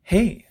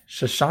Hey,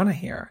 Shoshana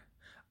here.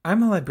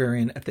 I'm a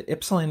librarian at the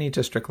Ypsilanti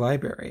District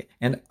Library,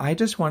 and I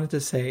just wanted to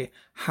say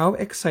how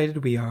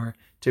excited we are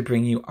to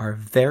bring you our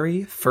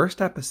very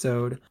first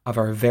episode of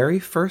our very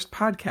first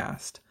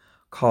podcast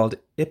called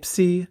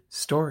Ypsi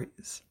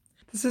Stories.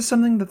 This is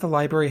something that the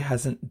library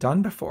hasn't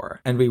done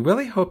before, and we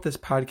really hope this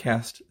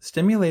podcast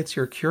stimulates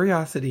your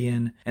curiosity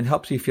in and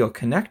helps you feel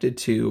connected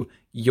to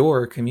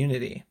your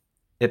community,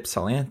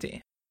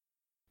 Ypsilanti.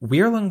 We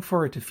are looking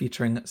forward to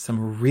featuring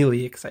some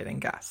really exciting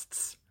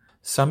guests.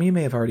 Some you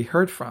may have already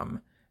heard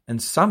from,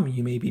 and some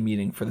you may be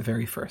meeting for the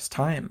very first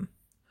time.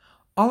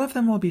 All of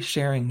them will be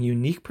sharing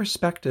unique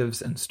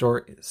perspectives and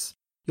stories.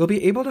 You'll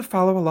be able to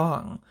follow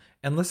along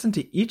and listen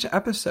to each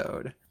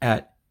episode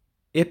at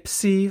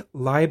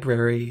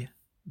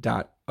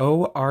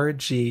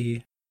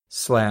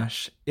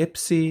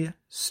ypsilibrary.org/Ypsi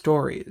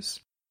Stories,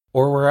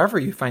 or wherever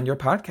you find your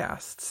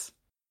podcasts.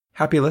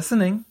 Happy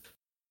listening!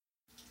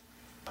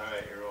 All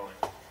right, you're rolling.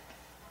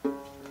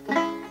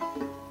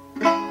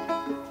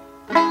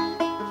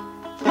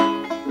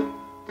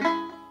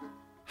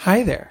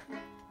 Hi there,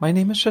 my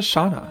name is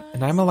Shoshana,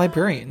 and I'm a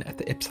librarian at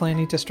the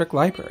Ypsilanti District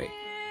Library.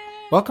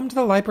 Welcome to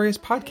the library's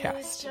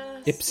podcast,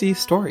 Ypsi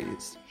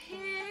Stories.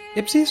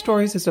 Ypsi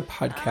Stories is a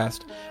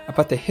podcast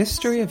about the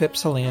history of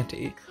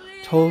Ypsilanti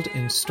told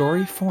in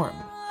story form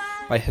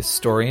by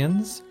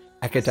historians,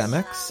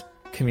 academics,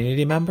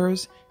 community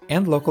members,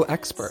 and local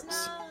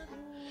experts.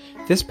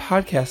 This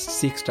podcast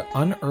seeks to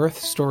unearth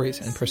stories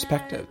and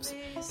perspectives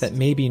that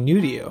may be new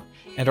to you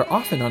and are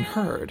often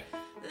unheard.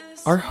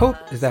 Our hope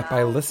is that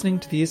by listening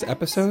to these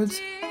episodes,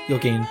 you'll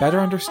gain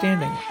better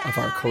understanding of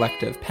our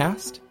collective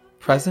past,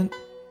 present,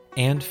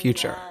 and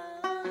future.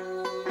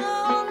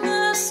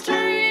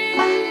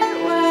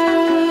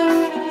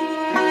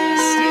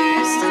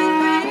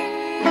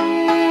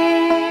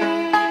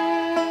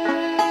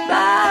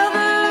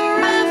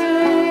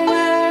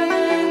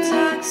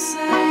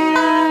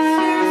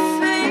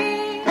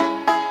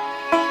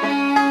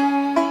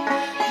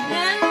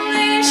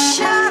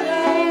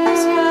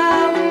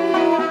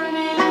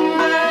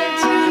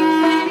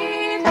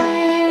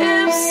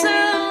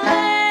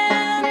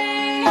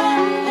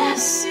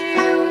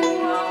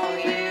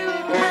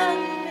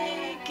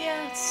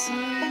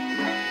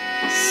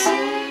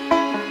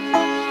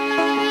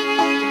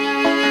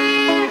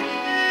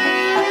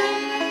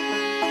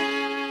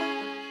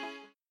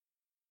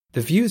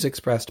 The views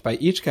expressed by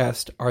each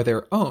guest are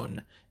their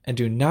own and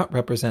do not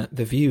represent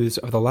the views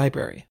of the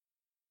library.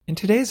 In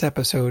today's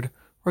episode,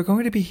 we're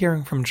going to be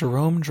hearing from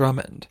Jerome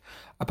Drummond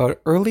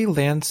about early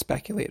land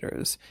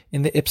speculators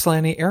in the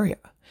Ypsilanti area,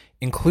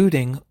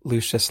 including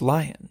Lucius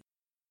Lyon.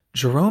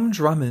 Jerome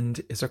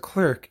Drummond is a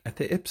clerk at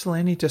the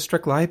Ypsilanti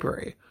District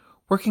Library,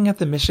 working at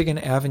the Michigan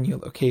Avenue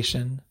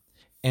location,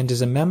 and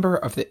is a member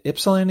of the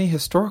Ypsilanti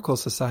Historical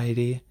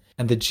Society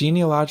and the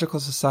Genealogical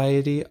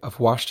Society of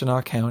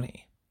Washtenaw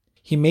County.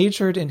 He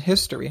majored in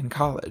history in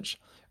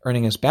college,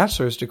 earning his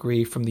bachelor's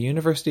degree from the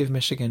University of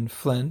Michigan,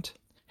 Flint,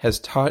 has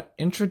taught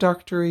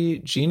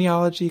introductory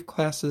genealogy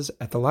classes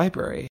at the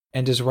library,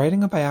 and is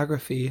writing a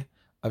biography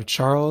of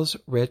Charles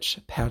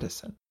Rich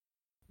Pattison.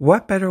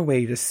 What better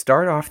way to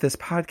start off this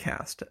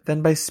podcast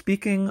than by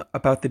speaking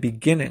about the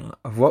beginning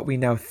of what we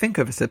now think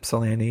of as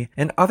Ypsilanti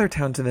and other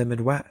towns in the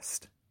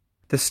Midwest?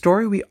 The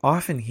story we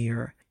often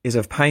hear is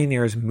of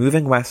pioneers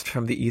moving west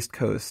from the East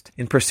Coast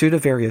in pursuit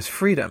of various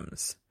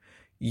freedoms.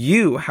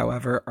 You,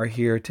 however, are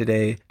here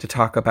today to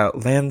talk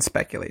about land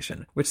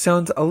speculation, which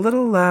sounds a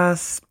little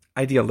less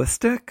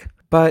idealistic,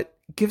 but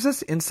gives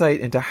us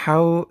insight into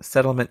how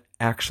settlement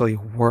actually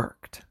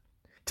worked.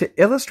 To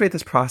illustrate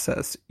this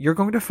process, you're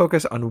going to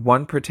focus on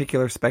one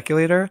particular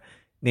speculator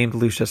named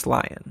Lucius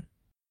Lyon.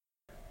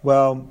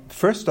 Well,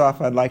 first off,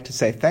 I'd like to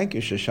say thank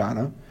you,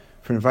 Shoshana,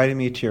 for inviting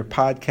me to your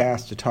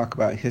podcast to talk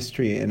about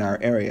history in our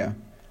area.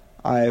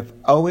 I've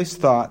always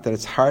thought that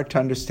it's hard to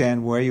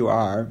understand where you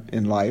are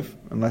in life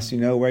unless you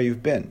know where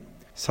you've been.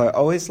 So I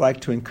always like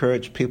to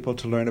encourage people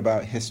to learn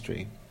about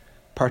history,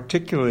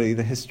 particularly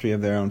the history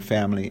of their own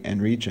family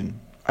and region.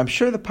 I'm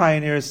sure the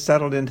pioneers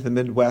settled into the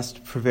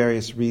Midwest for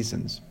various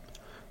reasons,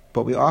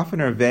 but we often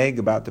are vague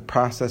about the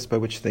process by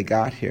which they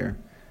got here,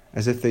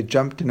 as if they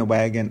jumped in a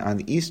wagon on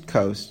the East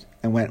Coast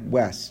and went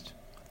west.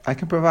 I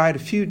can provide a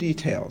few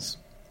details.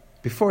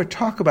 Before I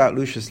talk about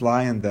Lucius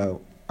Lyon,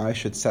 though, I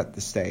should set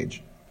the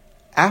stage.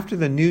 After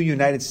the new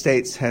United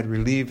States had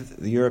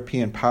relieved the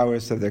European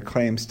powers of their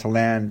claims to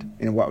land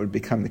in what would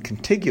become the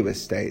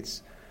contiguous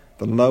states,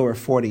 the lower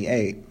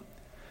 48,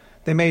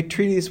 they made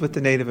treaties with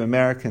the Native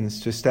Americans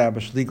to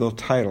establish legal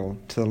title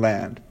to the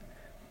land,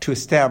 to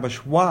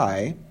establish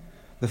why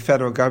the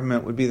federal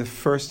government would be the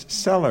first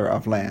seller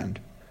of land.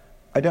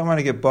 I don't want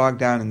to get bogged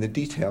down in the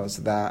details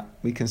of that.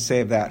 We can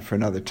save that for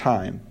another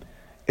time.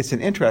 It's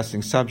an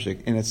interesting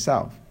subject in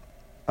itself.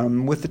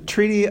 With the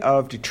Treaty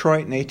of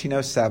Detroit in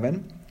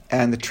 1807,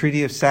 and the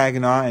Treaty of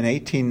Saginaw in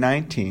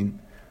 1819,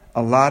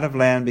 a lot of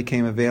land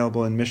became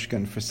available in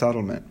Michigan for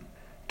settlement.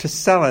 To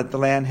sell it, the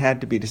land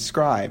had to be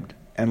described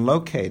and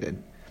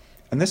located,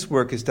 and this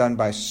work is done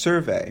by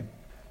survey.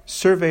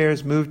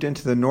 Surveyors moved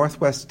into the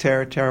Northwest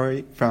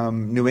Territory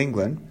from New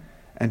England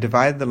and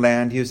divided the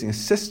land using a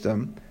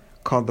system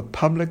called the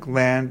Public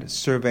Land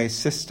Survey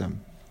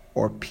System,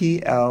 or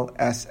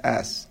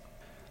PLSS.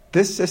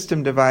 This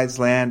system divides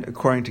land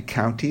according to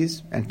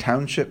counties and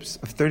townships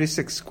of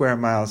 36 square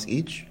miles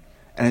each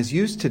and is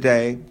used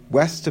today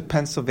west of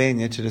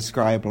Pennsylvania to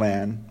describe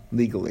land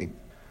legally.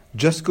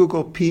 Just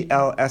Google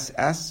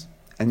PLSS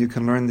and you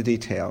can learn the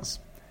details.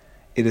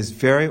 It is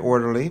very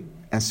orderly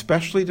and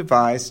specially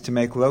devised to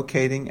make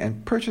locating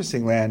and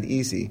purchasing land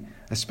easy,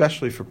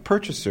 especially for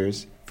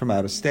purchasers from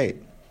out of state.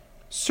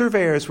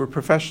 Surveyors were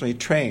professionally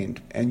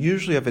trained and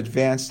usually of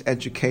advanced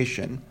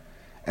education,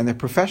 and their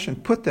profession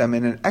put them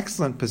in an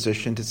excellent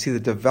position to see the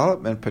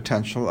development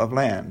potential of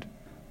land.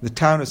 The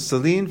town of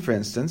Saline, for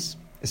instance,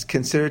 is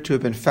considered to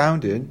have been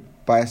founded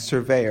by a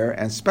surveyor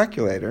and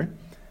speculator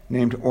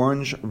named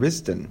Orange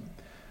Risden,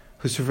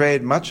 who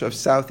surveyed much of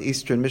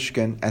southeastern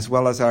Michigan as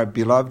well as our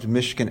beloved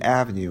Michigan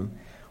Avenue,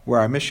 where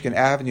our Michigan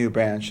Avenue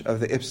branch of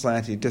the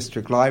Ypsilanti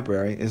District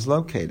Library is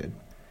located.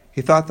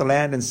 He thought the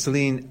land in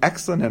Saline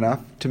excellent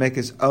enough to make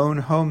his own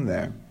home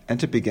there and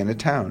to begin a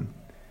town.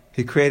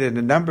 He created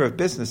a number of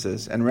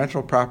businesses and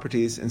rental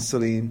properties in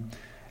Saline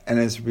and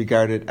is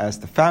regarded as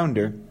the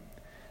founder,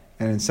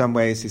 and in some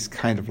ways he's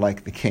kind of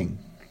like the king.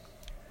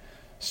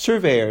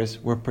 Surveyors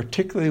were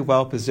particularly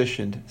well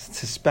positioned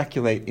to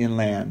speculate in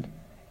land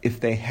if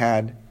they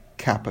had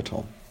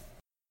capital.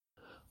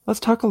 Let's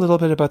talk a little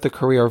bit about the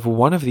career of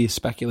one of these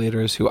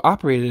speculators who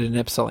operated in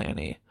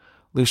Ypsilanti,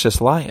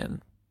 Lucius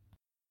Lyon.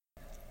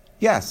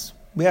 Yes,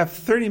 we have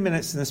 30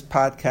 minutes in this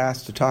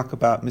podcast to talk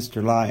about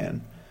Mr.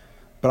 Lyon,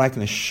 but I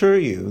can assure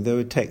you that it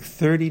would take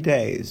 30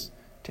 days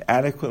to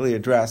adequately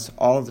address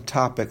all of the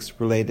topics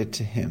related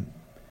to him.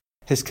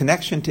 His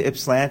connection to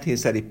Ypsilanti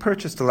is that he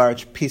purchased a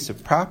large piece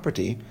of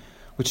property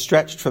which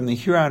stretched from the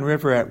Huron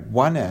River at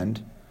one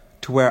end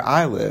to where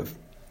I live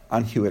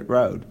on Hewitt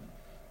Road.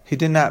 He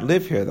did not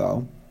live here,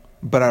 though,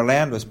 but our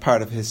land was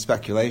part of his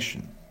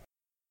speculation.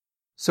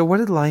 So what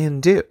did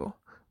Lyon do?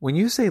 When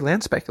you say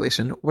land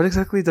speculation, what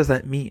exactly does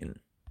that mean?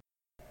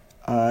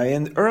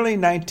 In the early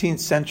 19th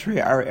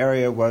century, our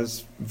area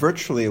was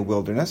virtually a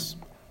wilderness,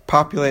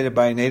 populated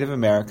by Native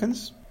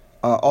Americans,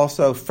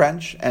 also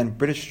French and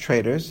British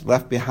traders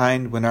left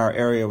behind when our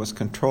area was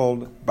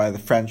controlled by the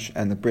French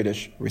and the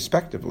British,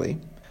 respectively,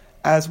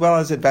 as well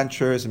as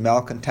adventurers and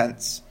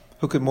malcontents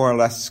who could more or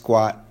less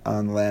squat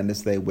on the land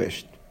as they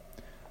wished.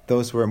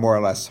 Those were more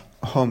or less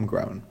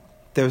homegrown.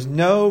 There was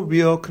no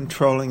real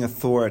controlling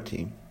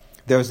authority.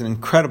 There was an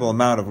incredible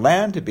amount of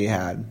land to be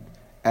had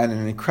and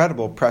an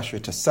incredible pressure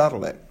to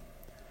settle it.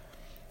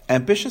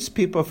 Ambitious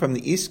people from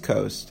the East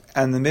Coast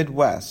and the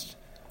Midwest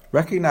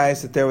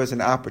recognized that there was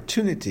an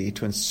opportunity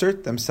to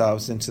insert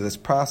themselves into this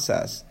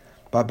process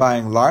by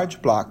buying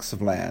large blocks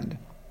of land,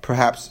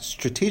 perhaps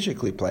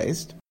strategically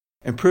placed,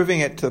 improving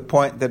it to the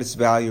point that its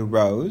value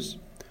rose,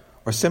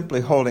 or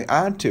simply holding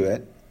on to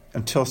it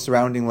until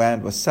surrounding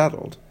land was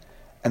settled,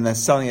 and then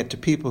selling it to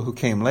people who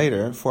came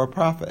later for a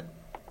profit.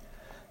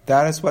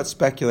 That is what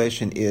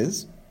speculation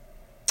is,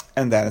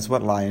 and that is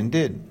what Lyon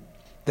did.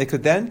 They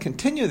could then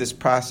continue this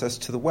process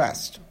to the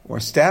west, or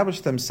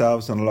establish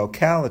themselves in a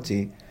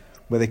locality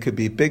where they could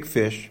be big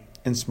fish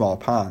in small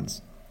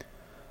ponds.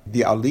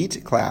 The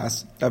elite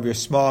class of your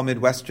small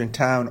Midwestern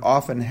town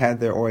often had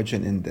their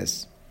origin in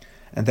this,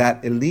 and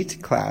that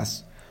elite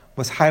class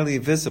was highly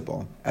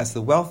visible, as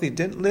the wealthy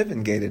didn't live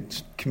in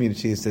gated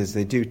communities as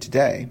they do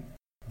today.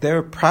 They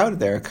were proud of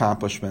their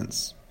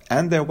accomplishments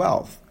and their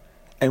wealth,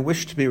 and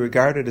wished to be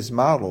regarded as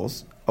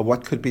models of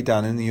what could be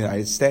done in the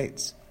United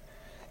States.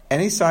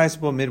 Any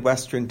sizable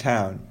Midwestern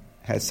town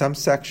had some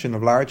section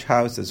of large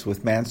houses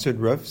with mansard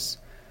roofs,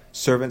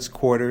 servants'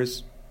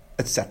 quarters,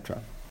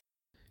 etc.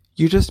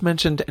 You just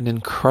mentioned an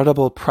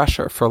incredible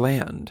pressure for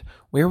land.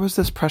 Where was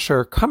this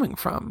pressure coming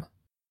from?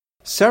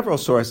 Several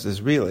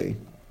sources, really.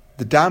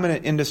 The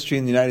dominant industry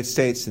in the United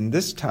States in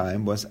this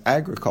time was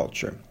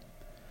agriculture.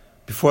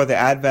 Before the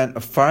advent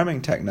of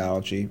farming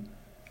technology,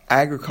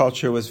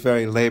 agriculture was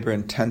very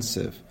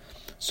labor-intensive,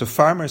 so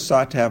farmers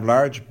sought to have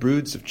large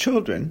broods of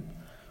children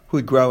who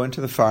would grow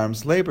into the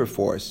farm's labor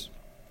force.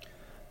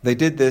 They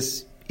did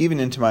this even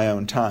into my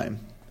own time.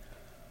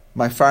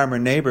 My farmer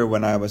neighbor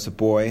when I was a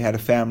boy had a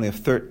family of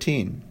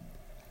 13,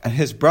 and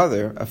his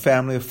brother a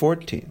family of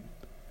 14.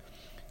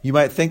 You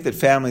might think that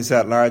families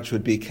that large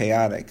would be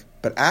chaotic,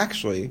 but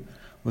actually,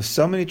 with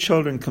so many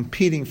children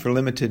competing for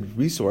limited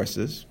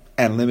resources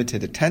and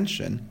limited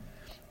attention,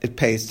 it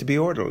pays to be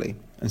orderly,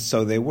 and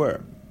so they were.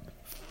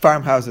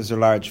 Farmhouses are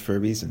large for a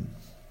reason.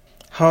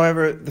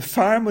 However, the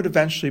farm would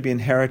eventually be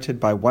inherited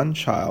by one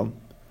child,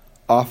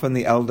 often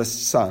the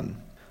eldest son.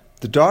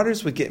 The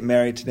daughters would get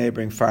married to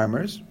neighboring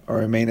farmers or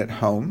remain at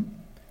home,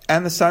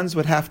 and the sons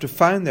would have to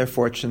find their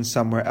fortune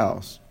somewhere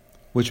else,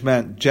 which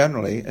meant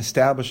generally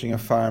establishing a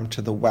farm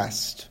to the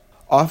west.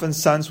 Often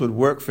sons would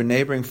work for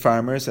neighboring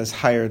farmers as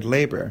hired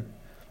labor,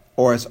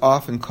 or as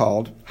often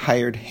called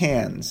hired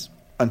hands,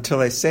 until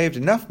they saved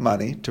enough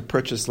money to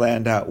purchase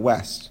land out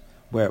west,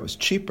 where it was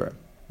cheaper.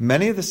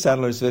 Many of the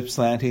settlers of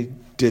Ypsilanti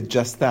did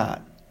just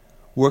that.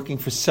 working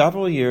for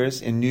several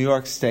years in New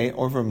York State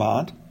or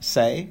Vermont,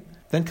 say,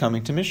 then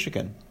coming to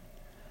Michigan.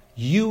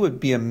 You would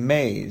be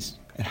amazed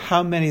at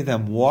how many of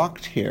them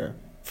walked here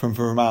from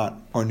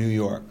Vermont or New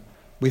York.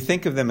 We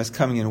think of them as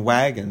coming in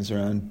wagons or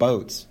on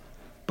boats,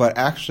 but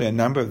actually a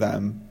number of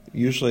them,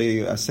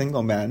 usually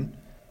single men,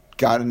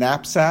 got a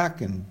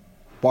knapsack and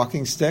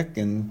walking stick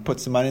and put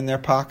some money in their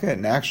pocket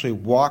and actually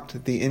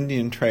walked the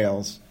Indian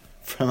trails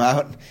from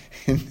out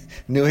in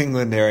New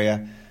England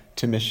area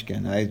to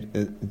Michigan.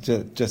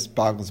 It just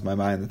boggles my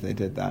mind that they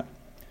did that.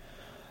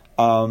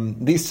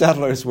 These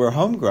settlers were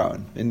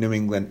homegrown in New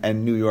England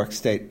and New York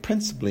State,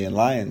 principally in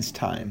Lyon's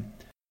time,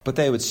 but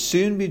they would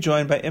soon be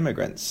joined by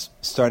immigrants,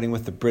 starting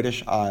with the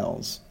British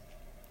Isles.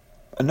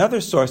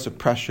 Another source of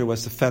pressure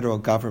was the federal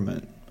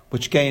government,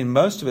 which gained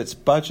most of its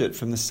budget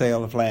from the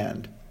sale of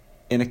land.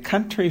 In a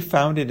country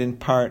founded in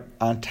part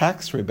on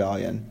tax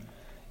rebellion,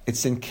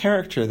 it's in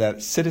character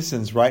that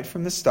citizens right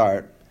from the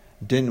start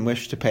didn't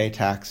wish to pay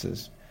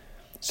taxes.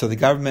 So the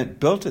government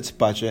built its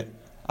budget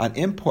on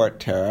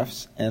import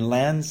tariffs and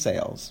land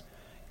sales.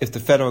 If the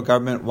federal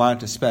government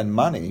wanted to spend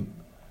money,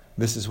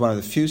 this is one of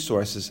the few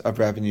sources of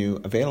revenue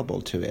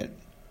available to it.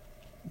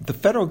 The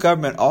federal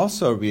government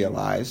also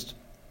realized,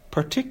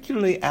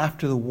 particularly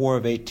after the War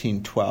of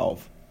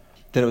 1812,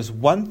 that it was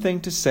one thing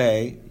to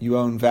say you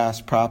own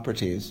vast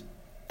properties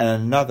and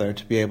another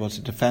to be able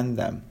to defend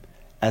them,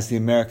 as the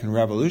American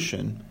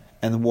Revolution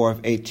and the War of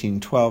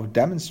 1812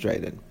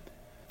 demonstrated.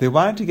 They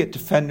wanted to get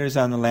defenders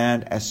on the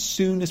land as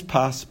soon as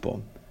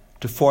possible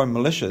to form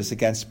militias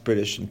against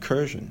British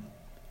incursion.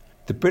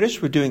 The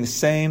British were doing the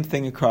same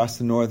thing across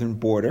the northern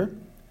border,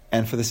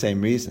 and for the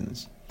same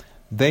reasons.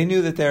 They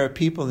knew that there are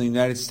people in the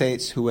United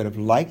States who would have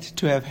liked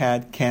to have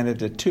had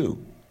Canada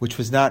too, which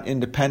was not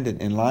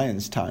independent in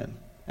Lyon's time,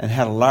 and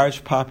had a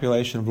large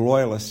population of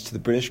loyalists to the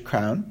British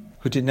Crown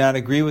who did not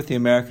agree with the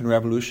American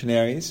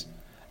revolutionaries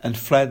and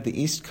fled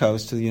the East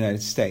Coast to the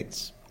United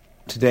States.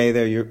 Today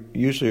they're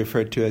usually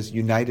referred to as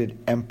United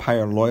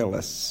Empire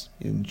Loyalists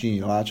in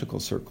genealogical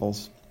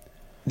circles.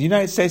 The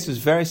United States was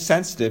very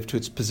sensitive to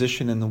its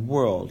position in the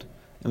world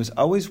and was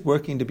always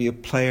working to be a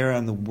player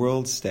on the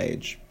world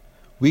stage.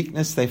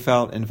 Weakness, they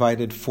felt,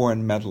 invited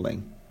foreign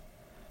meddling.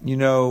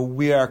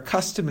 We are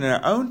accustomed in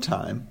our own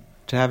time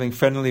to having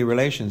friendly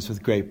relations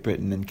with Great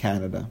Britain and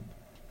Canada.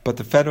 But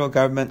the federal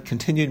government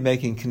continued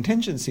making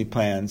contingency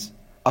plans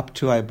up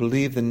to, I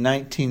believe, the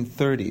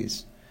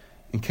 1930s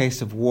in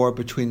case of war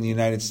between the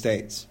United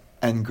States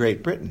and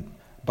Great Britain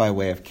by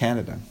way of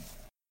Canada.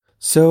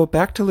 So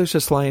back to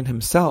Lucius Lyon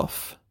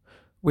himself.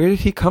 Where did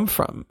he come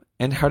from,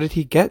 and how did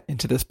he get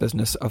into this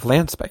business of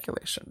land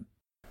speculation?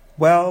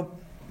 Well,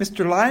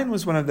 Mr. Lyon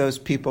was one of those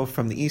people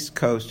from the East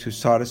Coast who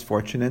sought his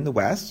fortune in the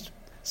West,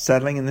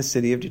 settling in the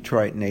city of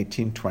Detroit in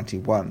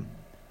 1821.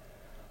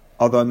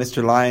 Although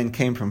Mr. Lyon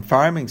came from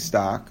farming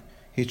stock,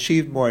 he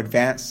achieved more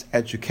advanced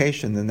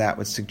education than that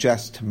would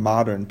suggest to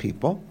modern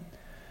people,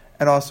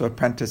 and also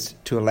apprenticed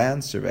to a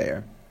land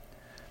surveyor.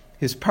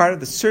 He was part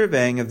of the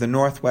surveying of the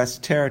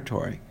Northwest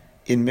Territory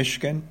in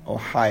Michigan,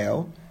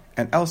 Ohio,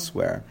 and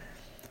elsewhere.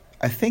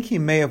 I think he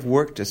may have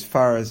worked as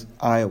far as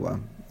Iowa,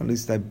 at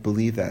least I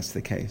believe that's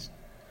the case.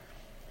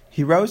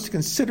 He rose to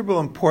considerable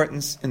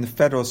importance in the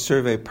federal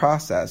survey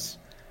process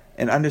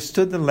and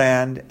understood the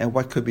land and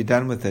what could be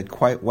done with it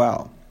quite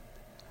well.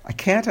 I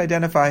can't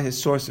identify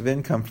his source of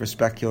income for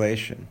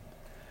speculation.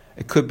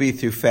 It could be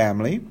through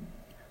family,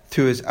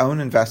 through his own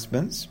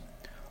investments,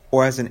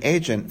 or as an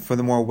agent for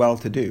the more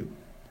well-to-do.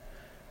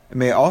 It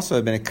may also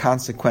have been a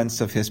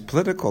consequence of his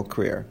political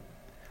career.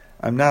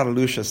 I'm not a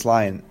Lucius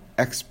Lyon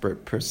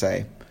expert per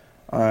se.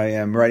 I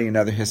am writing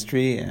another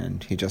history,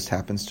 and he just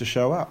happens to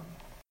show up.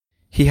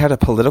 He had a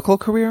political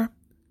career?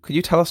 Could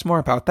you tell us more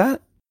about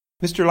that?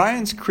 Mr.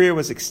 Lyon's career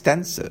was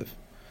extensive.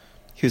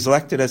 He was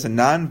elected as a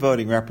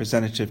non-voting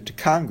representative to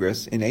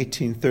Congress in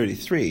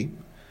 1833,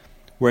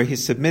 where he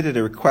submitted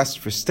a request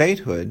for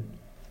statehood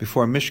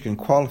before Michigan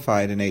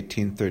qualified in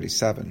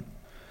 1837.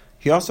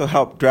 He also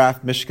helped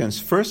draft Michigan's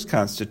first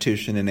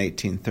constitution in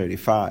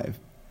 1835.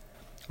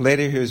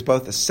 Later, he was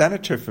both a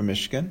senator for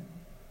Michigan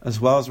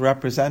as well as a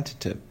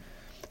representative,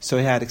 so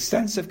he had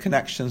extensive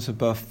connections with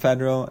both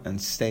federal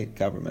and state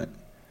government.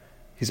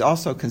 He's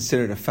also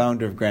considered a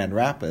founder of Grand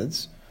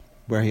Rapids,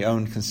 where he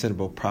owned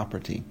considerable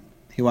property.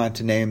 He wanted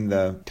to name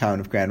the town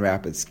of Grand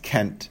Rapids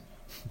Kent,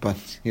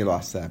 but he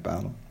lost that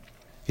battle.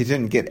 He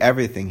didn't get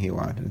everything he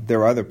wanted. There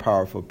were other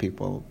powerful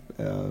people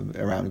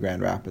around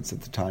Grand Rapids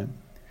at the time.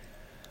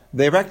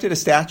 They erected a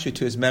statue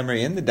to his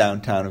memory in the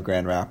downtown of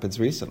Grand Rapids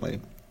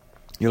recently.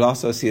 You'll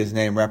also see his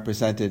name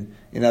represented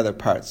in other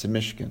parts of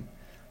Michigan,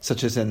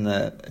 such as in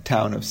the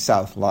town of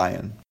South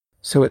Lyon.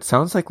 So it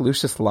sounds like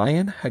Lucius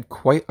Lyon had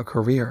quite a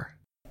career.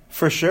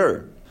 For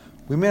sure.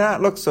 We may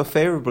not look so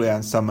favorably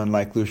on someone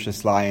like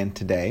Lucius Lyon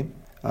today.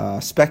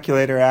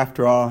 Speculator,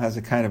 after all, has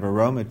a kind of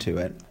aroma to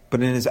it.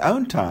 But in his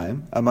own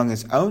time, among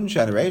his own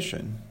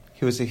generation,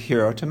 he was a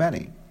hero to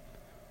many.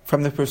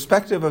 From the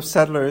perspective of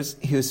settlers,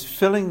 he was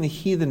filling the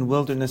heathen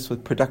wilderness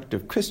with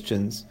productive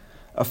Christians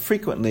of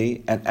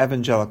frequently an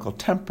evangelical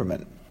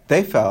temperament.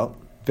 They felt,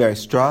 very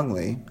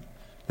strongly,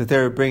 that they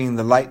were bringing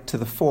the light to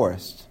the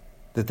forest,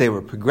 that they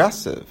were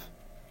progressive.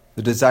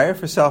 The desire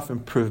for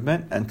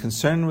self-improvement and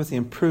concern with the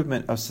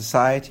improvement of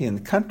society and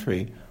the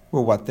country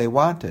were what they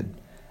wanted,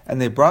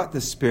 and they brought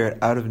this spirit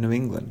out of New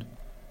England.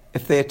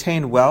 If they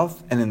attained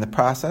wealth and in the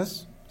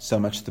process, so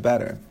much the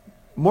better.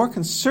 More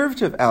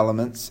conservative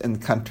elements in the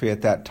country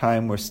at that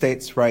time were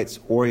states' rights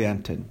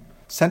oriented,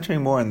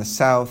 centering more in the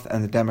South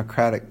and the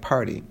Democratic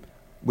Party,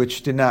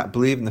 which did not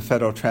believe in the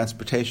federal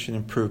transportation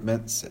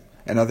improvements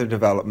and other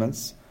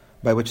developments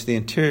by which the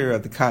interior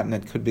of the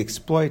continent could be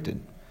exploited,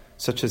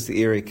 such as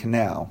the Erie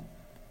Canal.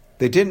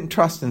 They didn't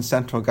trust in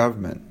central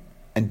government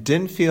and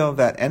didn't feel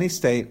that any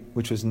state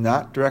which was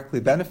not directly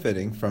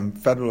benefiting from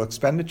federal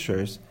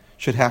expenditures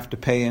should have to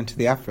pay into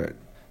the effort.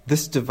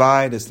 This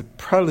divide is the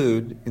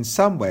prelude in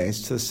some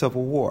ways to the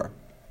Civil War.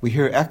 We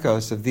hear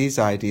echoes of these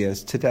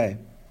ideas today.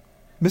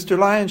 Mr.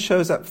 Lyon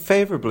shows up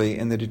favorably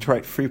in the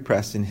Detroit Free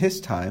Press in his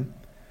time,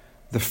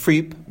 the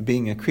Freep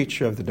being a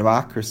creature of the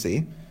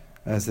democracy,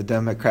 as the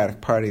Democratic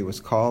Party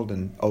was called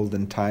in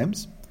olden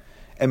times,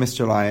 and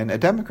Mr. Lyon a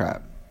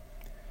Democrat.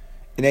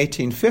 In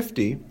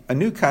 1850, a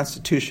new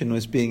constitution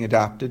was being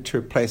adopted to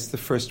replace the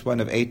first one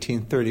of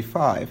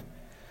 1835,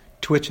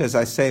 to which, as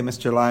I say,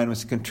 Mr. Lyon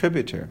was a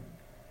contributor.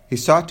 He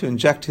sought to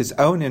inject his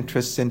own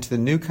interests into the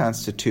new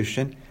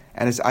constitution,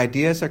 and his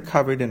ideas are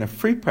covered in a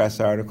Free Press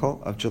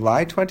article of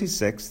July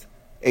 26,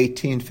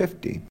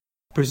 1850.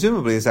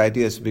 Presumably his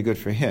ideas would be good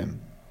for him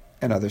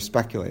and other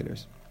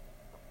speculators.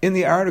 In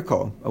the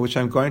article, of which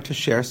I'm going to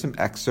share some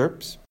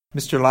excerpts,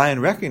 Mr. Lyon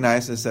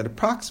recognizes that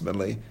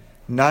approximately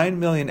 9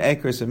 million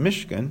acres of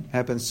Michigan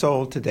have been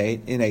sold to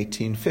date in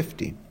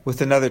 1850, with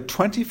another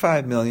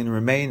 25 million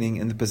remaining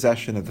in the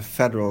possession of the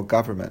federal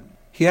government.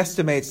 He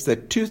estimates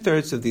that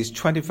 2/3 of these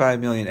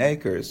 25 million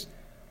acres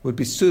would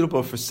be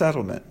suitable for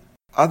settlement.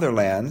 Other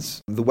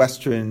lands, the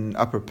western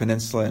Upper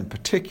Peninsula in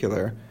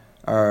particular,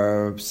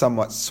 are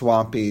somewhat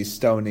swampy,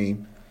 stony,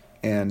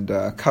 and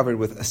covered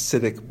with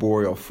acidic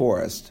boreal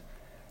forest.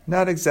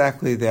 Not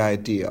exactly the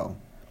ideal,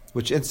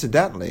 which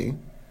incidentally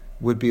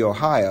would be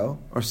Ohio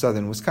or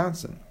southern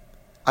Wisconsin.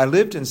 I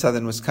lived in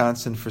southern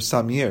Wisconsin for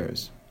some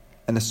years,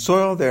 and the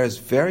soil there is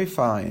very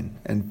fine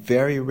and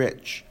very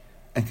rich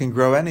and can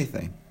grow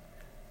anything.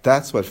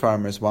 That's what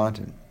farmers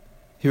wanted.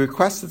 He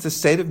requests that the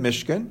state of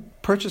Michigan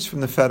purchase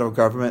from the federal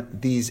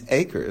government these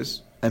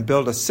acres and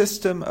build a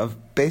system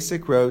of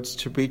basic roads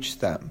to reach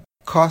them,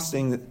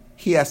 costing,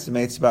 he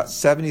estimates, about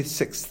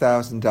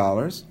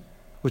 $76,000,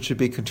 which would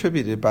be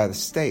contributed by the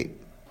state.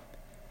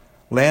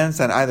 Lands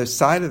on either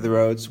side of the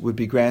roads would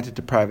be granted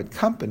to private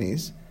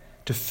companies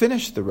to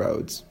finish the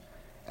roads,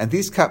 and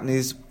these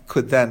companies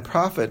could then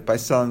profit by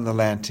selling the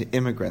land to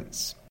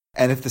immigrants.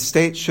 And if the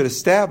state should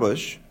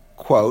establish,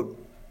 quote,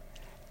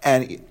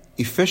 an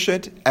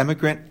efficient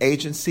immigrant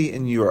agency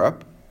in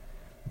Europe,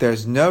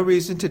 there's no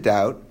reason to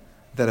doubt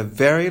that a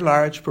very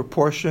large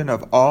proportion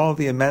of all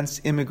the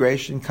immense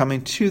immigration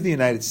coming to the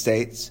United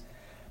States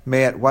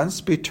may at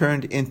once be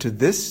turned into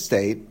this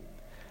state,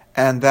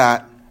 and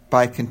that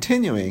by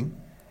continuing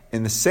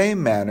in the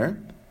same manner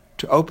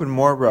to open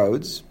more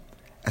roads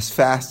as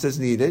fast as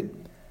needed,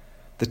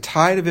 the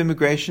tide of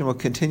immigration will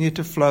continue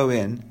to flow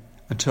in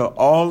until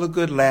all the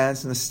good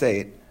lands in the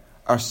state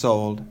are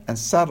sold and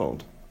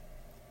settled.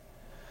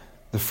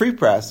 The Free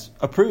Press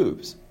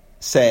approves,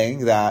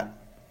 saying that,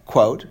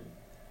 quote,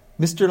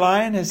 Mr.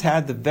 Lyon has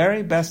had the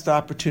very best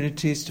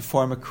opportunities to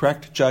form a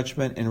correct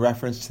judgment in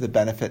reference to the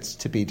benefits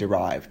to be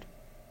derived,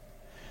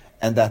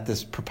 and that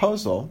this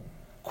proposal,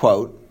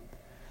 quote,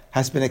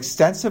 has been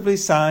extensively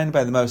signed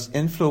by the most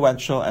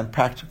influential and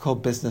practical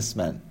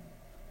businessmen.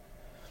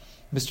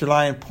 Mr.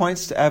 Lyon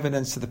points to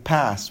evidence of the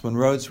past when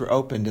roads were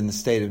opened in the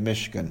state of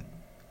Michigan.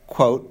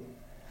 Quote,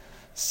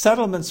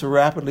 settlements were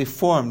rapidly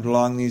formed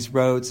along these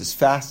roads as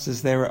fast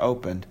as they were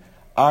opened.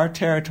 Our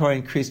territory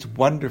increased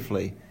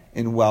wonderfully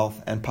in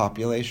wealth and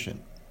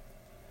population.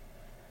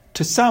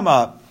 To sum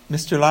up,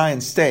 Mr.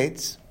 Lyon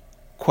states,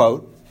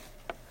 quote,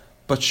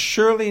 but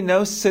surely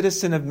no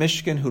citizen of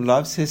Michigan who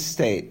loves his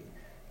state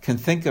can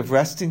think of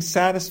resting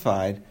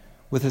satisfied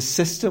with a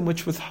system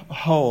which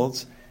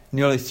withholds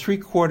nearly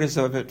 3/4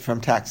 of it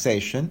from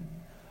taxation,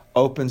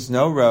 opens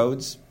no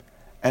roads,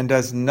 and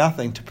does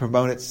nothing to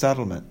promote its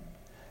settlement,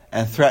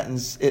 and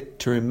threatens it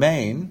to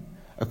remain,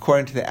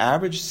 according to the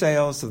average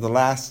sales of the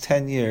last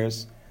 10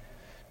 years,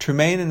 to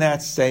remain in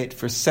that state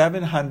for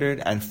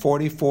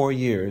 744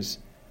 years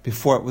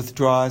before it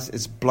withdraws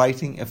its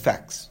blighting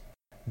effects.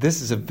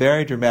 This is a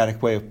very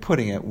dramatic way of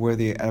putting it,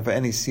 worthy of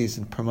any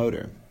seasoned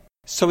promoter.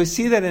 So we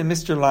see that in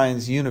Mr.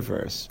 Lyon's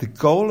universe, the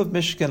goal of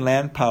Michigan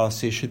land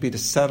policy should be to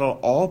settle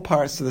all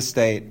parts of the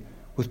state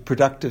with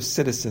productive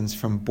citizens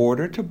from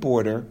border to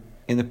border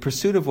in the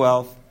pursuit of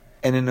wealth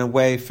and in a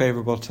way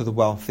favorable to the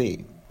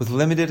wealthy, with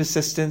limited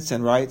assistance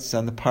and rights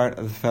on the part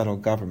of the federal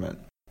government.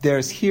 There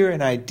is here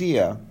an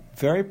idea,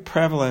 very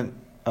prevalent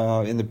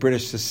in the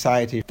British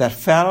society, that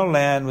fallow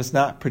land was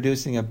not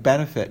producing a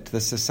benefit to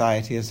the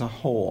society as a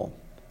whole.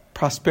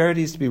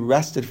 Prosperity is to be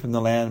wrested from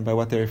the land by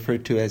what they refer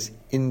to as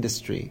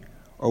industry,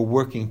 or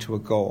working to a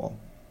goal.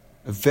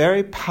 A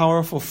very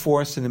powerful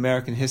force in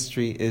American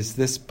history is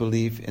this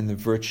belief in the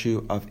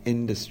virtue of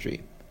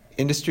industry.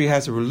 Industry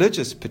has a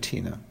religious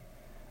patina,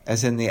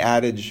 as in the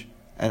adage,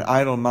 an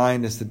idle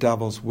mind is the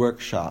devil's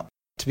workshop.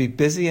 To be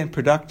busy and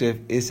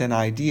productive is an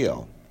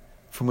ideal,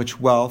 from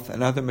which wealth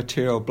and other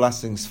material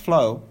blessings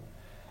flow,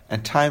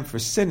 and time for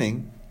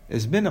sinning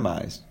is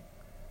minimized.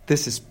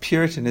 This is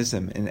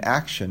Puritanism in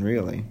action,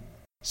 really.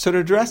 So to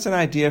address an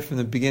idea from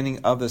the beginning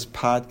of this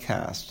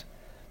podcast,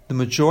 the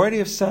majority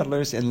of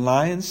settlers in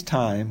Lyon's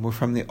time were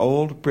from the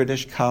old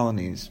British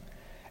colonies,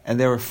 and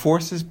there were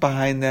forces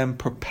behind them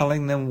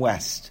propelling them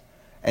west,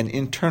 an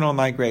internal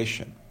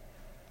migration.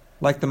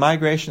 Like the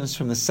migrations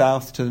from the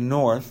south to the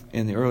north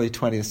in the early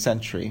 20th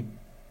century,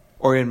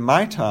 or in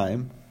my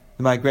time,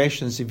 the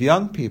migrations of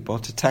young people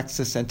to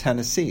Texas and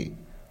Tennessee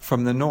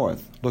from the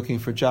north looking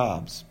for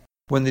jobs.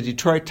 When the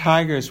Detroit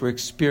Tigers were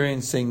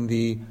experiencing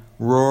the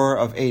roar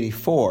of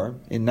 '84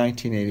 in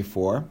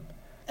 1984,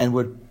 and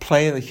would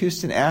play the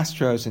Houston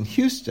Astros in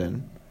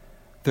Houston,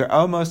 there are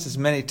almost as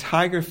many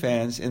Tiger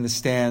fans in the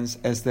stands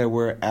as there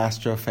were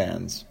Astro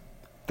fans.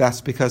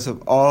 That's because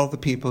of all the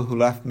people who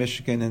left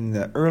Michigan in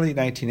the early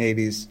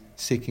 1980s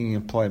seeking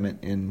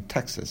employment in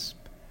Texas.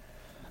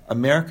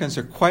 Americans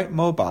are quite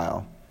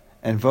mobile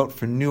and vote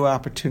for new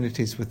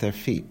opportunities with their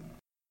feet.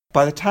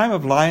 By the time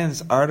of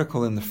Lyon's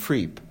article in the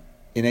Freep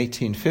in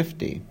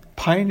 1850,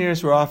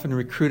 pioneers were often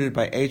recruited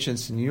by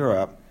agents in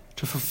Europe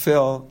to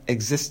fulfill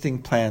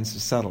existing plans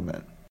of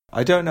settlement.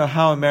 I don't know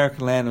how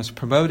American land was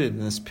promoted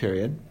in this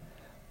period,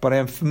 but I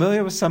am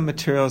familiar with some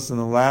materials in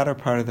the latter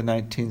part of the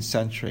 19th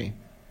century,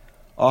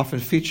 often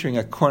featuring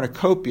a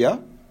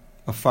cornucopia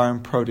of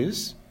farm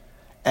produce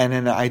and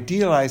an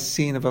idealized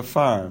scene of a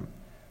farm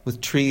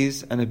with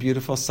trees and a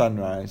beautiful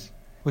sunrise,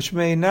 which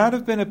may not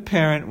have been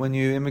apparent when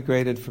you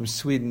immigrated from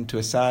Sweden to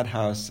a sod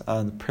house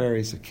on the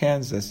prairies of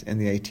Kansas in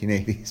the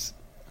 1880s.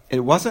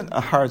 It wasn't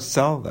a hard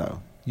sell,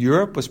 though.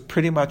 Europe was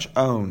pretty much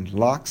owned,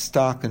 lock,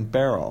 stock, and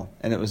barrel,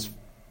 and it was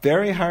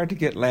very hard to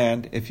get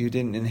land if you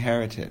didn't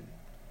inherit it.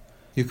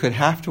 You could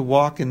have to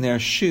walk in their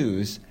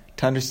shoes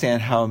to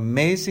understand how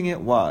amazing it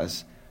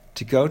was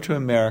to go to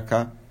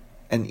America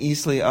and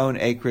easily own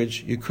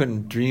acreage you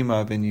couldn't dream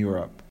of in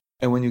Europe.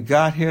 And when you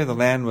got here, the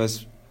land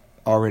was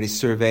already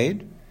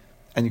surveyed,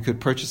 and you could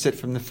purchase it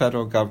from the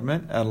federal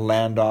government at a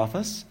land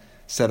office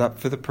set up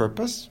for the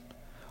purpose,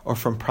 or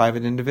from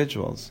private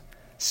individuals,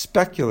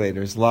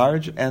 speculators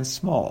large and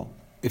small,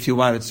 if you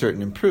wanted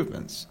certain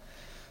improvements,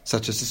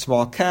 such as a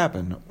small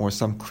cabin or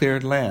some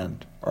cleared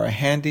land or a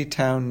handy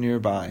town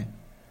nearby.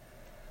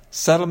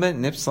 Settlement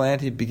in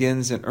Ypsilanti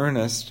begins in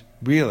earnest,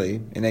 really,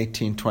 in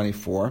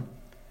 1824,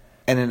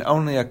 and in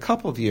only a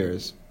couple of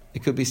years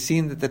it could be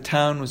seen that the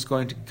town was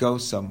going to go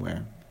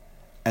somewhere,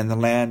 and the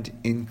land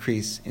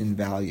increase in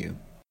value.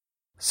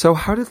 So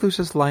how did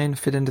Lucius Lyon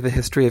fit into the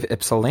history of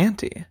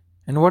Ypsilanti?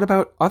 And what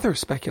about other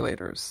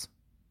speculators?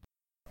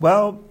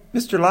 Well,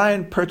 Mr.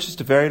 Lyon purchased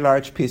a very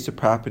large piece of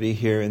property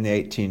here in the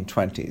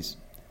 1820s.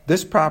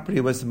 This property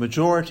was the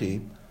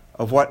majority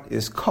of what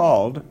is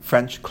called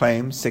French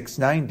Claim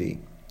 690.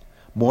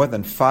 More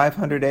than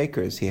 500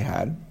 acres he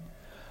had,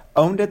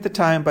 owned at the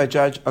time by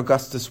Judge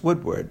Augustus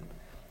Woodward,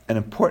 an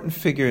important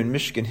figure in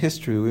Michigan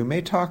history we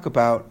may talk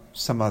about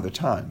some other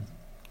time.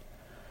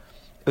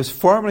 It was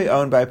formerly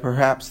owned by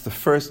perhaps the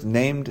first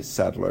named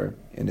settler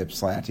in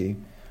Ypsilanti,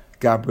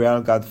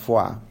 Gabriel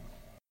Godefroy.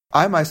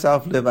 I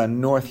myself live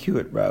on North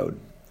Hewitt Road,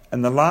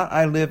 and the lot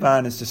I live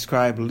on is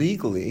described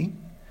legally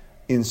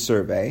in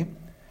survey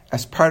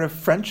as part of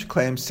French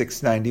Claim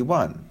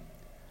 691,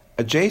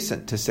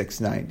 adjacent to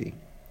 690.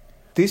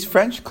 These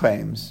French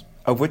claims,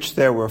 of which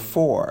there were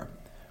 4,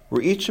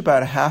 were each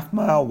about a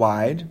half-mile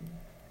wide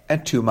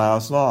and 2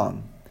 miles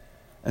long,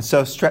 and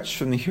so stretched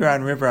from the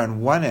Huron River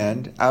on one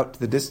end out to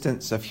the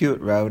distance of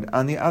Hewitt Road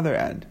on the other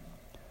end.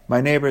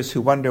 My neighbors who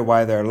wonder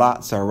why their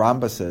lots are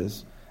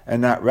rhombuses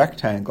and not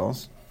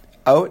rectangles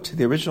owe it to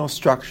the original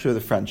structure of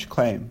the French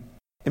claim.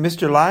 In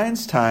Mr.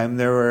 Lyon's time,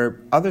 there were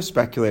other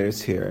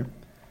speculators here,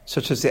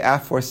 such as the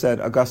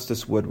aforesaid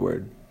Augustus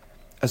Woodward,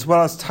 as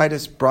well as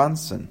Titus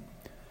Bronson.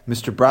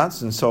 Mr.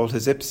 Bronson sold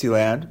his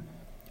Ypsiland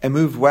and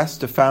moved west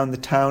to found the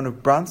town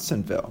of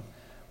Bronsonville,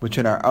 which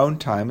in our own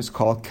time is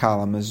called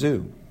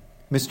Kalamazoo.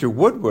 Mr.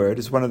 Woodward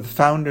is one of the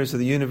founders of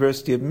the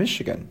University of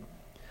Michigan,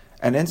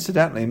 and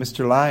incidentally,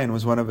 Mr. Lyon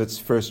was one of its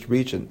first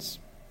regents.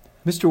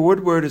 Mr.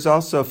 Woodward is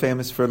also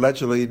famous for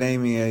allegedly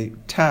naming a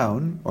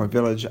town or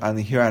village on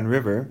the Huron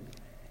River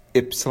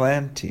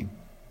Ypsilanti.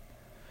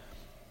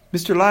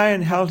 Mr.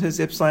 Lyon held his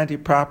Ypsilanti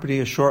property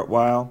a short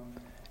while,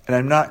 and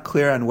I'm not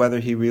clear on whether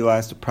he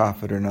realized a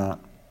profit or not.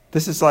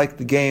 This is like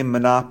the game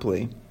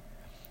Monopoly.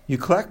 You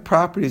collect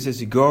properties as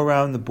you go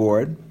around the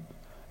board,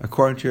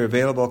 according to your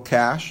available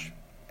cash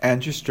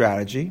and your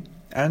strategy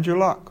and your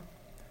luck.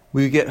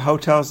 Will you get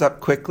hotels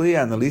up quickly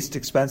on the least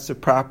expensive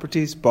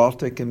properties,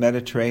 Baltic and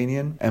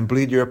Mediterranean, and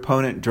bleed your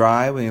opponent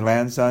dry when he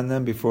lands on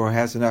them before he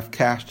has enough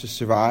cash to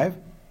survive?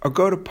 Or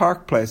go to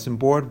Park Place and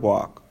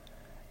Boardwalk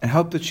and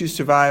hope that you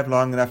survive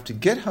long enough to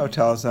get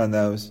hotels on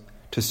those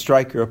to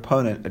strike your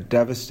opponent a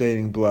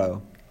devastating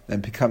blow?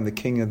 and become the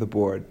king of the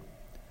board.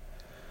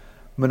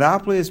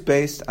 Monopoly is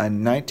based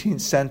on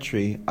 19th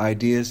century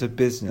ideas of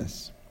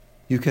business.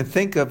 You can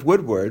think of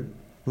Woodward,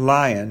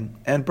 Lyon,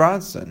 and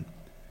Bronson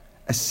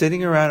as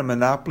sitting around a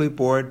monopoly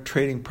board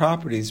trading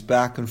properties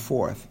back and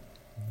forth.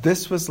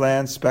 This was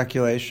land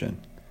speculation,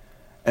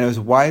 and it was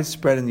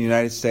widespread in the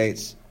United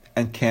States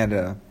and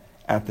Canada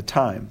at the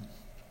time.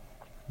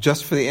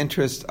 Just for the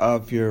interest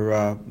of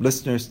your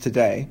listeners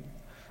today,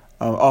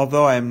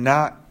 although I have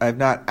not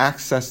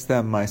accessed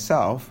them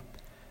myself,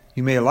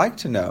 you may like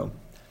to know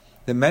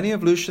that many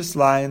of Lucius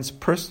Lyon's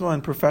personal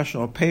and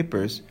professional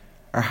papers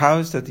are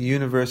housed at the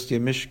University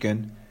of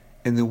Michigan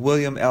in the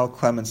William L.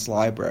 Clements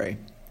Library.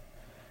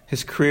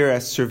 His career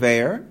as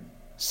surveyor,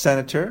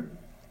 senator,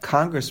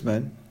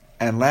 congressman,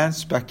 and land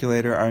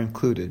speculator are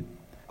included.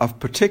 Of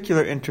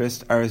particular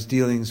interest are his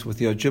dealings with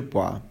the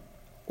Ojibwa,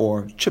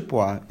 or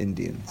Chippewa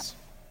Indians.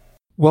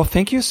 Well,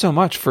 thank you so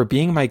much for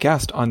being my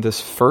guest on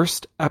this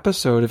first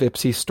episode of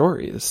Ipsy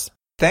Stories.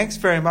 Thanks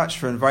very much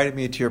for inviting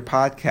me to your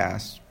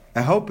podcast.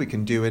 I hope we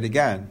can do it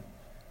again.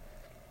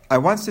 I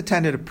once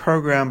attended a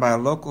program by a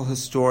local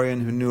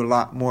historian who knew a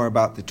lot more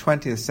about the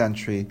 20th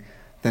century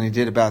than he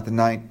did about the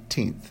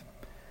 19th.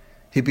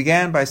 He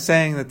began by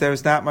saying that there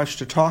was not much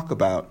to talk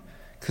about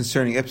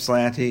concerning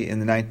Ypsilanti in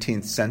the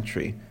 19th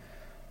century,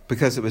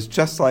 because it was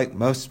just like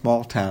most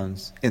small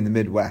towns in the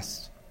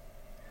Midwest.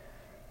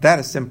 That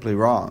is simply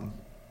wrong.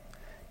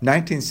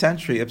 19th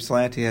century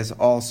Ypsilanti has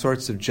all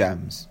sorts of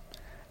gems,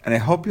 and I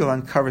hope you'll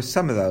uncover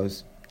some of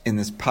those in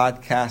this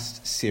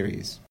podcast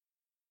series.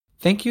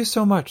 Thank you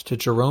so much to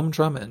Jerome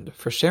Drummond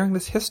for sharing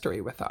this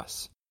history with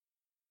us.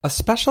 A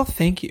special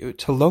thank you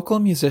to local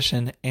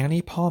musician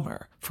Annie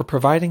Palmer for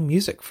providing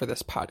music for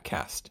this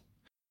podcast.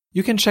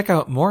 You can check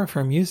out more of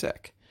her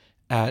music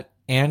at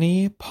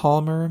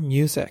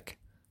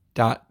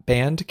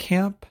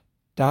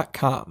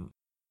anniepalmermusic.bandcamp.com.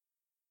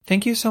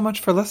 Thank you so much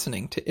for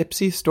listening to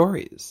Ipsy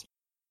Stories.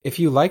 If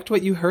you liked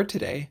what you heard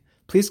today,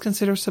 please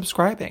consider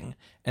subscribing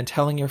and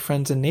telling your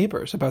friends and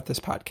neighbors about this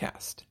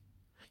podcast.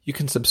 You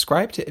can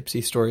subscribe to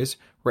Ipsy Stories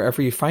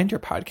wherever you find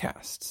your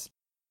podcasts.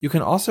 You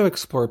can also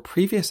explore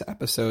previous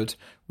episodes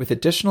with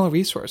additional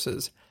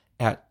resources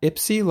at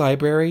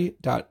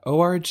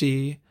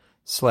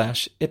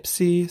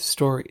ipsylibrary.org/Ipsy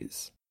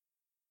Stories.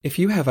 If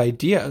you have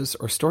ideas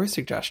or story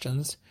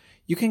suggestions,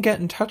 you can get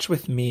in touch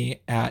with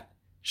me at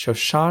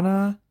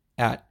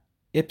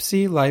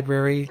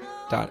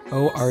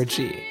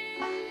shoshana@ipsylibrary.org.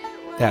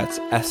 That's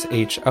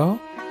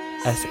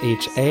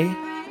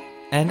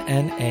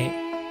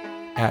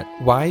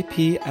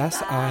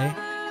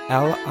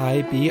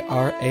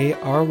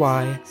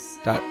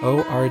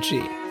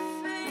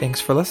Thanks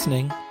for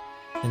listening,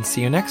 and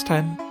see you next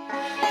time.